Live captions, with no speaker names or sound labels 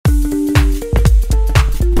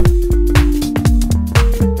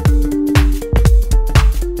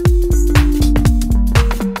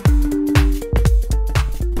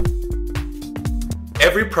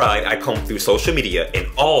Pride, I combed through social media and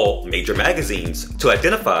all major magazines to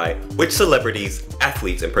identify which celebrities,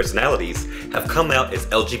 athletes, and personalities have come out as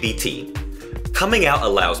LGBT. Coming out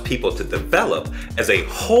allows people to develop as a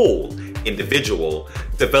whole individual,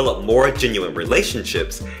 develop more genuine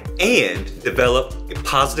relationships, and develop a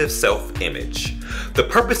positive self-image. The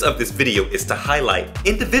purpose of this video is to highlight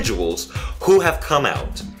individuals who have come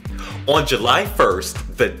out. On July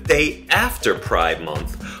 1st, the day after Pride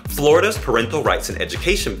Month, Florida's Parental Rights and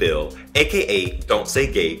Education Bill, aka Don't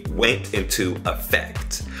Say Gay, went into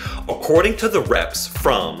effect. According to the reps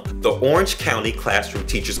from the Orange County Classroom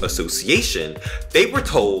Teachers Association, they were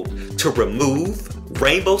told to remove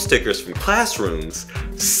rainbow stickers from classrooms,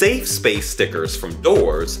 safe space stickers from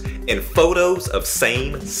doors, and photos of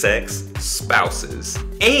same-sex spouses,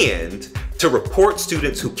 and to report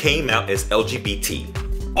students who came out as LGBT.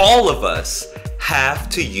 All of us have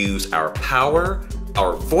to use our power,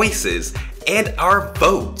 our voices, and our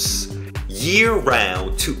votes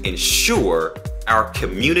year-round to ensure our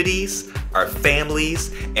communities, our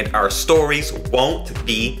families, and our stories won't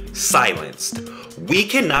be silenced. We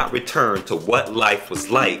cannot return to what life was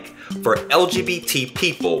like for LGBT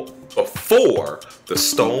people before the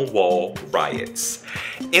Stonewall riots.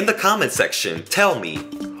 In the comment section, tell me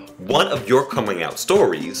one of your coming out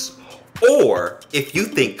stories, or if you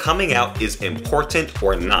think coming out is important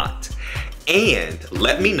or not. And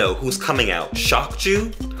let me know who's coming out shocked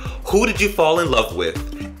you, who did you fall in love with,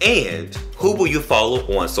 and who will you follow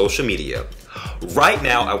on social media. Right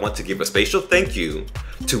now, I want to give a special thank you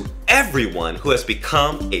to everyone who has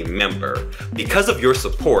become a member. Because of your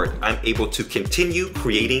support, I'm able to continue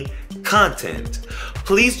creating content.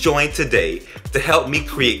 Please join today to help me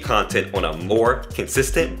create content on a more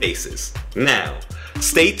consistent basis. Now,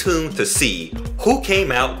 stay tuned to see who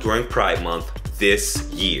came out during Pride Month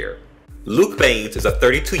this year. Luke Baines is a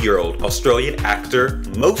 32-year-old Australian actor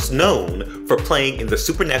most known for playing in the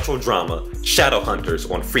supernatural drama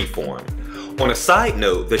Shadowhunters on Freeform. On a side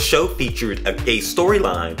note, the show featured a gay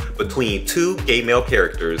storyline between two gay male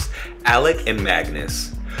characters, Alec and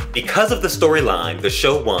Magnus. Because of the storyline, the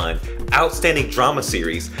show won Outstanding Drama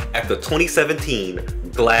Series at the 2017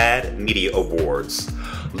 GLAAD Media Awards.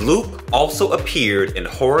 Luke also appeared in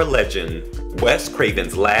horror legend Wes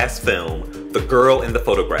Craven's last film, The Girl in the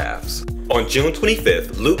Photographs. On June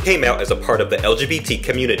 25th, Luke came out as a part of the LGBT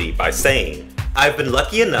community by saying, "I've been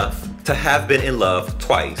lucky enough to have been in love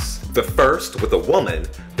twice. The first with a woman,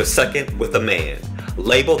 the second with a man.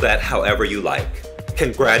 Label that however you like.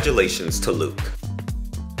 Congratulations to Luke."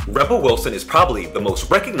 Rebel Wilson is probably the most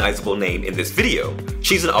recognizable name in this video.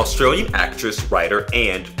 She's an Australian actress, writer,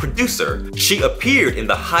 and producer. She appeared in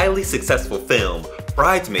the highly successful film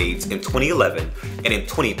Bridesmaids in 2011, and in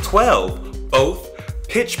 2012, both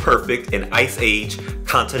Pitch Perfect and Ice Age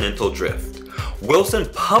Continental Drift. Wilson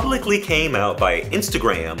publicly came out via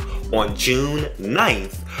Instagram on June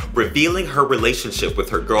 9th, revealing her relationship with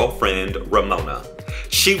her girlfriend, Ramona.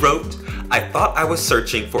 She wrote, "I thought I was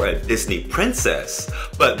searching for a Disney princess,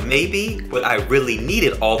 but maybe what I really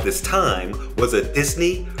needed all this time was a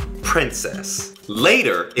Disney princess."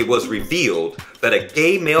 Later, it was revealed that a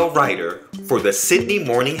gay male writer for the Sydney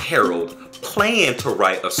Morning Herald planned to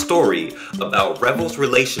write a story about Rebel's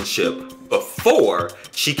relationship before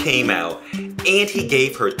she came out, and he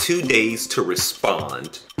gave her 2 days to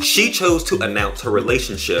respond. She chose to announce her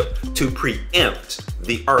relationship to preempt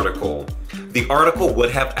the article. The article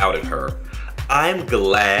would have outed her. I'm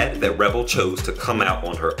glad that Rebel chose to come out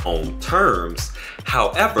on her own terms.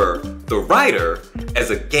 However, the writer, as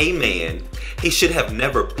a gay man, he should have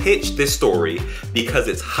never pitched this story because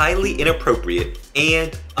it's highly inappropriate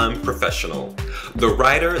and unprofessional. The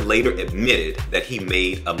writer later admitted that he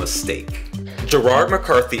made a mistake. Gerard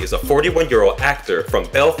McCarthy is a 41-year-old actor from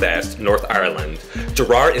Belfast, North Ireland.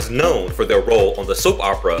 Gerard is known for their role on the soap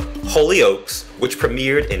opera Hollyoaks, which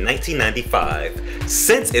premiered in 1995.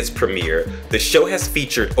 Since its premiere, the show has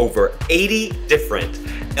featured over 80 different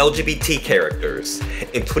LGBT characters.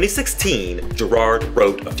 In 2016, Gerard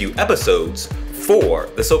wrote a few episodes for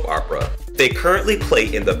the soap opera. They currently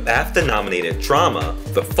play in the BAFTA-nominated drama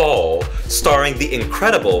The Fall, starring the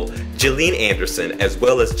incredible Gillian Anderson as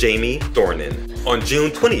well as Jamie Dornan. On June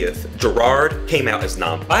 20th, Gerard came out as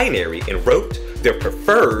non-binary and wrote their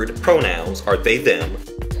preferred pronouns are they, them,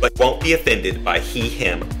 but won't be offended by he,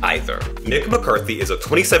 him either. Nick McCarthy is a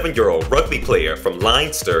 27-year-old rugby player from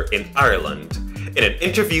Leinster in Ireland. In an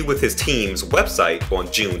interview with his team's website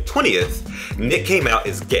on June 20th, Nick came out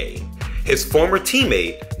as gay. His former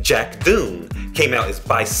teammate, Jack Doon, came out as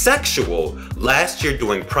bisexual last year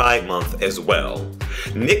during Pride Month as well.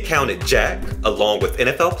 Nick counted Jack, along with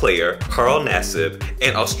NFL player Carl Nassib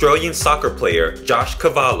and Australian soccer player Josh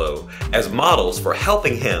Cavallo, as models for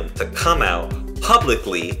helping him to come out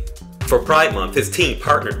publicly. For Pride Month, his team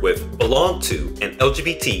partnered with Belong To, an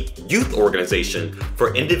LGBT youth organization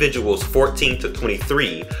for individuals 14 to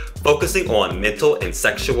 23, focusing on mental and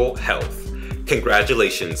sexual health.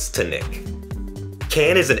 Congratulations to Nick.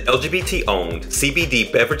 Can is an LGBT-owned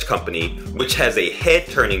CBD beverage company which has a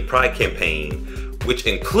head-turning Pride campaign, which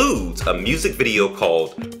includes a music video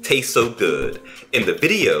called Taste So Good. In the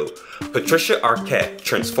video, Patricia Arquette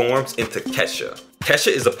transforms into Kesha.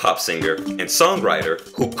 Kesha is a pop singer and songwriter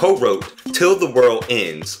who co-wrote Till the World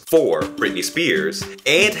Ends for Britney Spears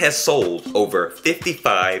and has sold over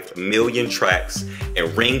 55 million tracks and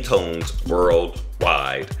ringtones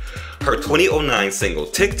worldwide. Her 2009 single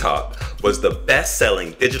TikTok was the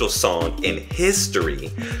best-selling digital song in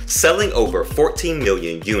history, selling over 14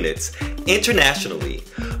 million units internationally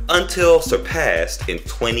until surpassed in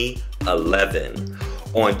 2011.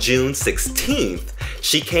 On June 16th,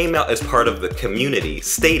 she came out as part of the community,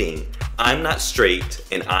 stating, "I'm not straight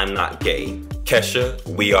and I'm not gay. Kesha,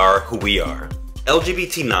 we are who we are."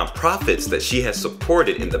 LGBT nonprofits that she has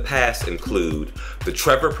supported in the past include the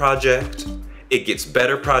Trevor Project, It Gets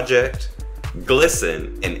Better Project,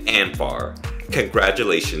 Glisten, and Anfar.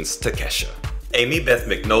 Congratulations to Kesha. Amybeth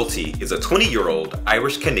McNulty is a 20-year-old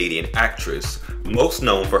Irish-Canadian actress, most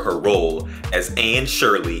known for her role as Anne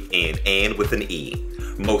Shirley in Anne with an E.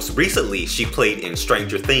 Most recently, she played in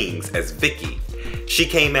Stranger Things as Vicky. She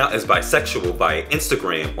came out as bisexual via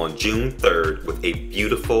Instagram on June 3rd with a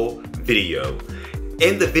beautiful video.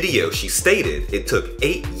 In the video, she stated it took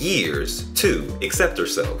 8 years to accept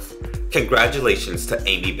herself. Congratulations to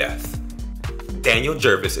Amybeth. Daniel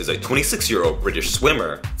Jervis is a 26-year-old British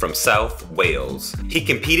swimmer from South Wales. He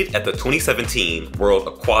competed at the 2017 World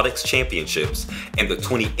Aquatics Championships and the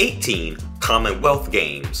 2018 Commonwealth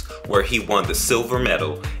Games, where he won the silver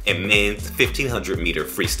medal in men's 1500 meter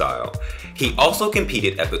freestyle. He also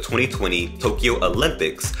competed at the 2020 Tokyo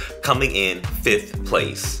Olympics, coming in 5th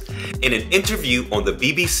place. In an interview on the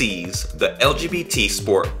BBC's The LGBT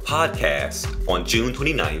Sport podcast on June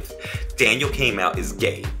 29th, Daniel came out as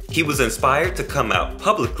gay. He was inspired to come out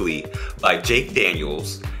publicly by Jake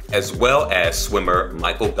Daniels, as well as swimmer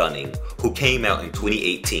Michael Gunning, who came out in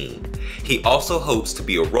 2018. He also hopes to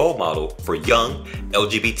be a role model for young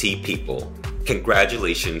LGBT people.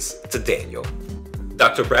 Congratulations to Daniel.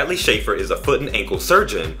 Dr. Bradley Schaeffer is a foot and ankle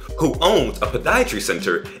surgeon who owns a podiatry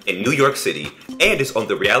center in New York City and is on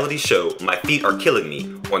the reality show My Feet Are Killing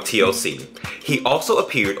Me on TLC. He also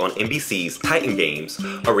appeared on NBC's Titan Games,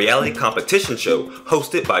 a reality competition show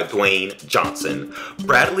hosted by Dwayne Johnson.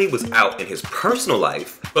 Bradley was out in his personal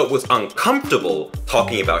life, but was uncomfortable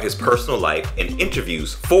talking about his personal life in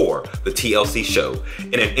interviews for the TLC show.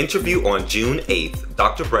 In an interview on June 8th,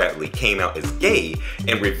 Dr. Bradley came out as gay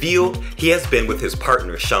and revealed he has been with his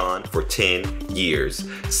partner Sean for 10 years.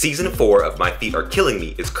 Season 4 of My Feet Are Killing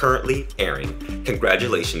Me is currently airing.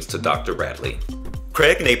 Congratulations to Dr. Bradley.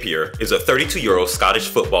 Craig Napier is a 32-year-old Scottish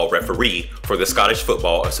football referee for the Scottish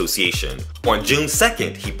Football Association. On June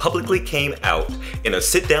 2nd, he publicly came out in a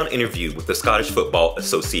sit-down interview with the Scottish Football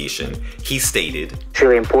Association. He stated, "It's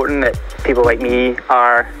really important that people like me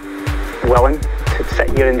are willing to sit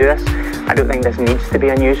here and do this. I don't think this needs to be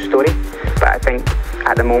a news story, but I think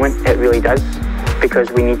at the moment it really does, because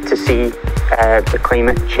we need to see the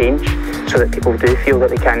climate change so that people do feel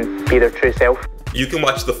that they can be their true self." You can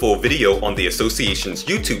watch the full video on the association's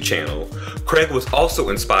YouTube channel. Craig was also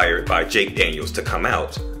inspired by Jake Daniels to come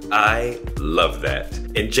out. I love that.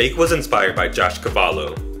 And Jake was inspired by Josh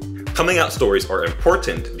Cavallo. Coming out stories are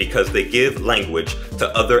important because they give language to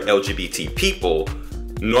other LGBT people,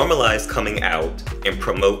 normalize coming out, and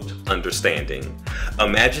promote understanding.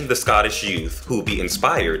 Imagine the Scottish youth who will be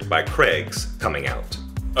inspired by Craig's coming out.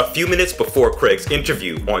 A few minutes before Craig's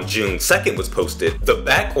interview on June 2nd was posted, the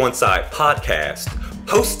Back Onside podcast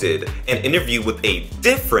posted an interview with a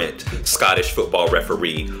different Scottish football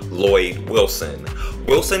referee, Lloyd Wilson.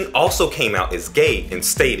 Wilson also came out as gay and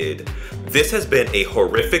stated, "This has been a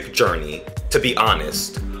horrific journey, to be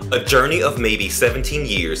honest. A journey of maybe 17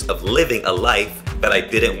 years of living a life that I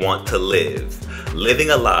didn't want to live. Living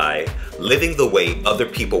a lie, living the way other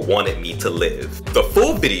people wanted me to live." The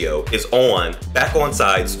full video is on Back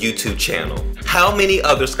Onside's YouTube channel. How many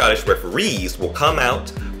other Scottish referees will come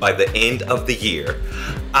out by the end of the year?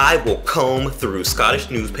 I will comb through Scottish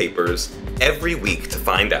newspapers every week to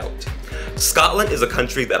find out. Scotland is a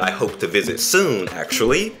country that I hope to visit soon,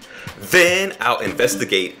 actually. Then I'll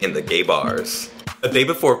investigate in the gay bars. A day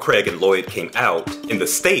before Craig and Lloyd came out, in the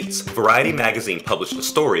States, Variety magazine published a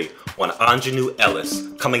story on Aunjanue Ellis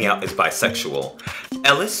coming out as bisexual.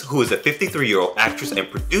 Ellis, who is a 53-year-old actress and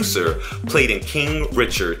producer, played in King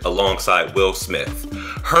Richard alongside Will Smith.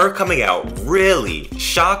 Her coming out really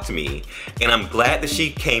shocked me, and I'm glad that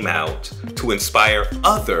she came out to inspire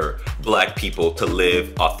other Black people to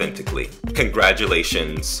live authentically.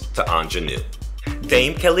 Congratulations to Aunjanue.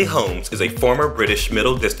 Dame Kelly Holmes is a former British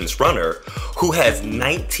middle distance runner who has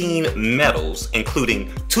 19 medals,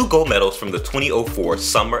 including 2 gold medals from the 2004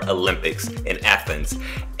 Summer Olympics in Athens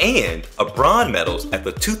and a bronze medal at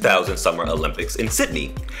the 2000 Summer Olympics in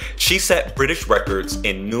Sydney. She set British records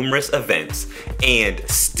in numerous events and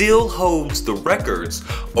still holds the records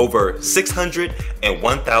over 600 and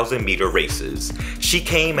 1,000 meter races. She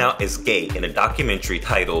came out as gay in a documentary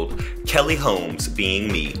titled Kelly Holmes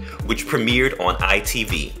Being Me, which premiered on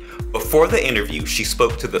ITV. Before the interview, she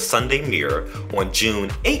spoke to the Sunday Mirror on June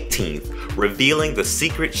 18th, revealing the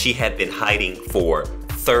secret she had been hiding for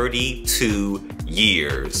 32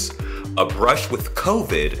 years. A brush with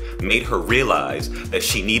COVID made her realize that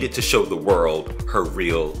she needed to show the world her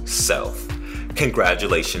real self.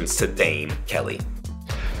 Congratulations to Dame Kelly.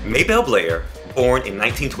 Maybelle Blair, born in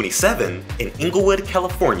 1927 in Inglewood,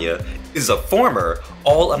 California, is a former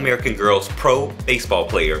All-American Girls Pro baseball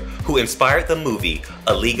player who inspired the movie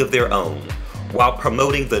A League of Their Own. While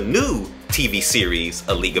promoting the new TV series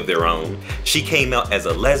A League of Their Own, she came out as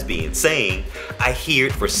a lesbian, saying, "I hear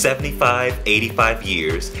it for 75, 85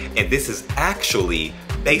 years, and this is actually,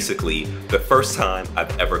 basically, the first time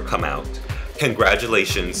I've ever come out."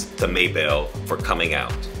 Congratulations to Maybelle for coming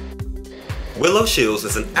out. Willow Shields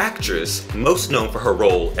is an actress most known for her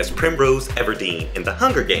role as Primrose Everdeen in The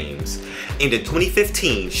Hunger Games, and in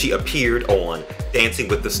 2015 she appeared on Dancing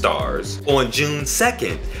with the Stars. On June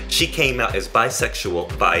 2nd, she came out as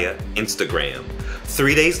bisexual via Instagram.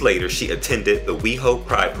 3 days later, she attended the WeHo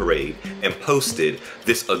Pride Parade and posted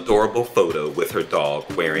this adorable photo with her dog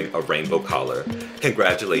wearing a rainbow collar.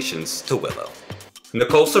 Congratulations to Willow.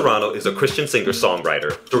 Nicole Serrano is a Christian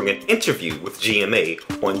singer-songwriter. During an interview with GMA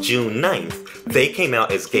on June 9th, they came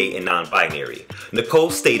out as gay and non-binary. Nicole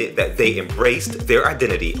stated that they embraced their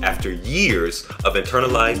identity after years of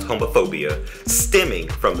internalized homophobia stemming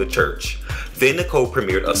from the church. Then Nicole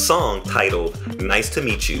premiered a song titled Nice to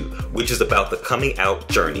Meet You, which is about the coming out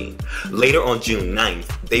journey. Later on June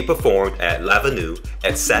 9th, they performed at L'Avenue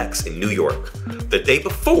at Saks in New York. The day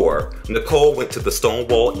before, Nicole went to the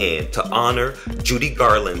Stonewall Inn to honor Judy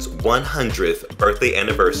Garland's 100th birthday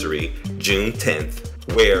anniversary, June 10th,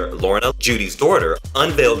 where Lorna, Judy's daughter,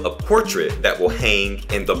 unveiled a portrait that will hang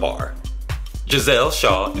in the bar. Gisele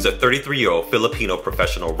Shaw is a 33-year-old Filipino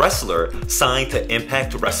professional wrestler signed to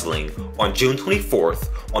Impact Wrestling. On June 24th,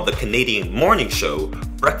 on the Canadian morning show,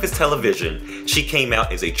 Breakfast Television, she came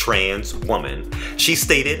out as a trans woman. She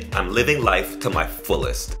stated, "I'm living life to my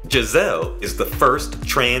fullest." Gisele is the first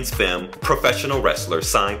trans femme professional wrestler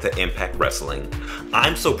signed to Impact Wrestling.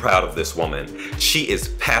 "I'm so proud of this woman. She is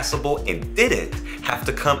passable and didn't have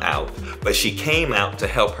to come out, but she came out to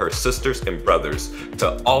help her sisters and brothers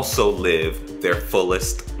to also live their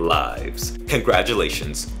fullest lives."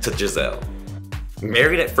 Congratulations to Gisele.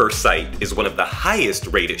 Married at First Sight is one of the highest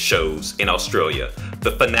rated shows in Australia.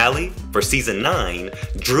 The finale for season 9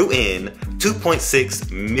 drew in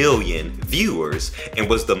 2.6 million viewers and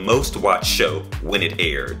was the most watched show when it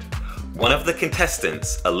aired. One of the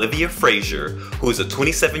contestants, Olivia Frazer, who is a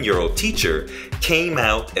 27-year-old teacher, came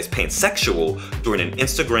out as pansexual during an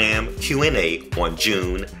Instagram Q&A on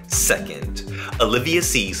June 2nd. Olivia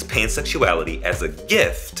sees pansexuality as a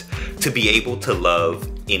gift to be able to love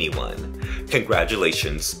anyone.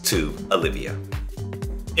 Congratulations to Olivia.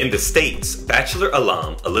 In the States, Bachelor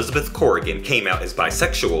alum Elizabeth Corrigan came out as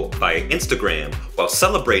bisexual via Instagram while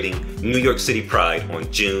celebrating New York City Pride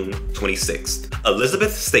on June 26th.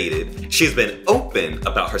 Elizabeth stated she has been open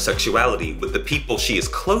about her sexuality with the people she is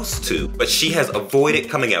close to, but she has avoided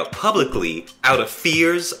coming out publicly out of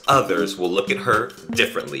fears others will look at her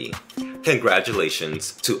differently.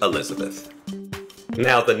 Congratulations to Elizabeth.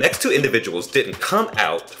 Now, the next 2 individuals didn't come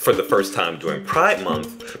out for the first time during Pride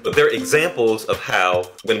Month, but they're examples of how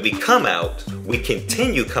when we come out, we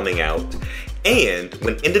continue coming out, and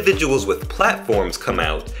when individuals with platforms come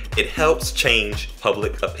out, it helps change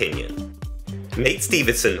public opinion. Nate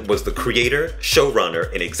Stevenson was the creator, showrunner,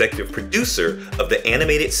 and executive producer of the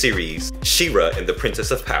animated series She-Ra and the Princess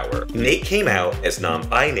of Power. Nate came out as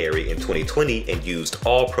non-binary in 2020 and used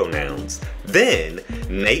all pronouns. Then,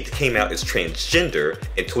 Nate came out as transgender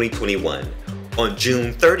in 2021. On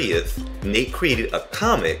June 30th, Nate created a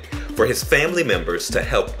comic for his family members to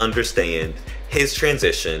help understand his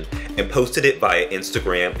transition and posted it via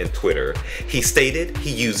Instagram and Twitter. He stated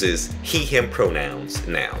he uses he/him pronouns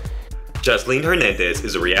now. Gisele Hernandez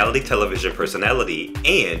is a reality television personality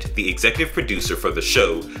and the executive producer for the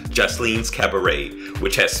show Gisele's Cabaret,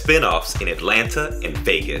 which has spin-offs in Atlanta and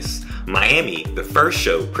Vegas. Miami, the first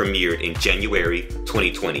show, premiered in January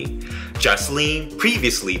 2020. Gisele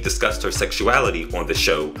previously discussed her sexuality on the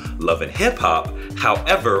show Love and Hip Hop.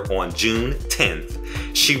 However, on June 10th,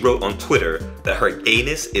 she wrote on Twitter that her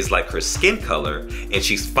gayness is like her skin color and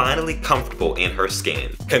she's finally comfortable in her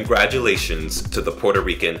skin. Congratulations to the Puerto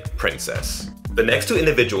Rican princess. The next two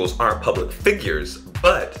individuals aren't public figures,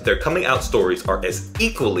 but their coming out stories are as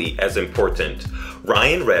equally as important.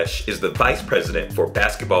 Ryan Resch is the Vice President for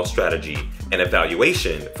Basketball Strategy and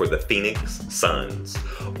Evaluation for the Phoenix Suns.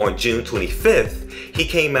 On June 25th, he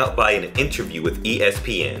came out by an interview with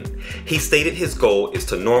ESPN. He stated his goal is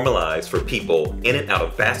to normalize for people in and out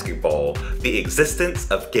of basketball the existence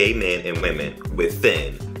of gay men and women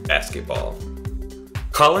within basketball.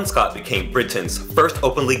 Colin Scott became Britain's first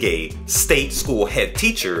openly gay state school head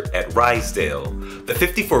teacher at Rysdale. The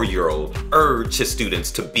 54-year-old urged his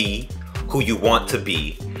students to be who you want to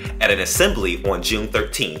be at an assembly on June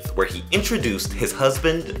 13th where he introduced his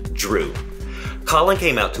husband, Drew. Colin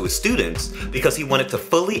came out to his students because he wanted to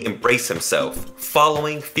fully embrace himself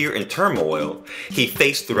following fear and turmoil he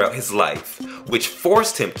faced throughout his life, which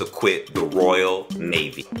forced him to quit the Royal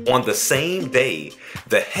Navy. On the same day,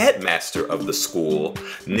 the headmaster of the school,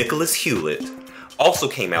 Nicholas Hewlett, also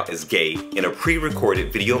came out as gay in a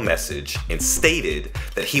pre-recorded video message and stated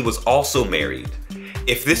that he was also married.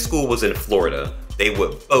 If this school was in Florida, they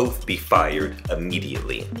would both be fired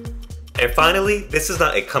immediately. And finally, this is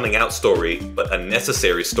not a coming out story, but a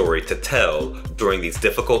necessary story to tell during these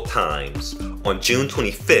difficult times. On June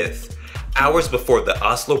 25th, hours before the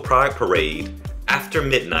Oslo Pride Parade, after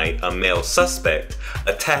midnight, a male suspect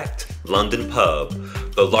attacked London Pub,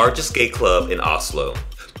 the largest gay club in Oslo.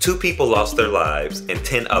 2 people lost their lives and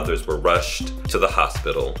 10 others were rushed to the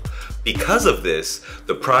hospital. Because of this,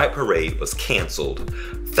 the Pride Parade was canceled.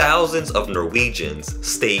 Thousands of Norwegians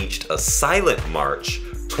staged a silent march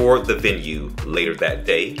toward the venue later that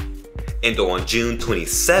day. And on June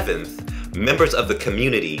 27th, members of the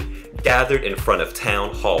community gathered in front of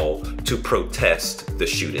Town Hall to protest the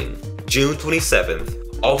shooting. June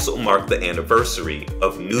 27th also marked the anniversary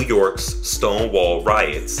of New York's Stonewall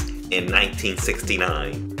riots in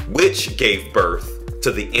 1969, which gave birth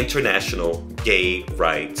to the international gay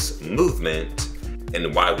rights movement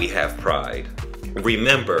and why we have pride.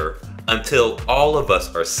 Remember, until all of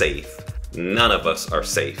us are safe, none of us are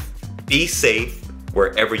safe. Be safe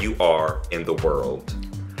wherever you are in the world.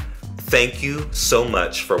 Thank you so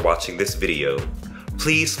much for watching this video.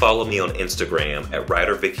 Please follow me on Instagram at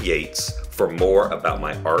WriterVicYates for more about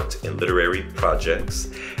my art and literary projects.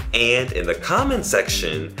 And in the comment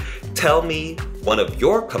section, tell me one of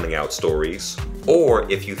your coming out stories,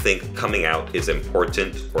 or if you think coming out is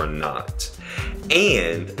important or not.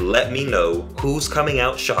 And let me know whose coming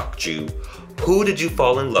out shocked you, who did you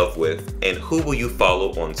fall in love with, and who will you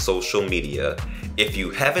follow on social media. If you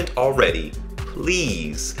haven't already,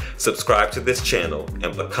 please subscribe to this channel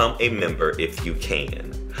and become a member if you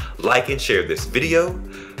can. Like and share this video.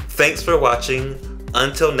 Thanks for watching.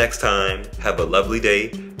 Until next time, have a lovely day.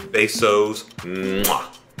 Besos.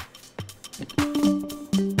 Mwah.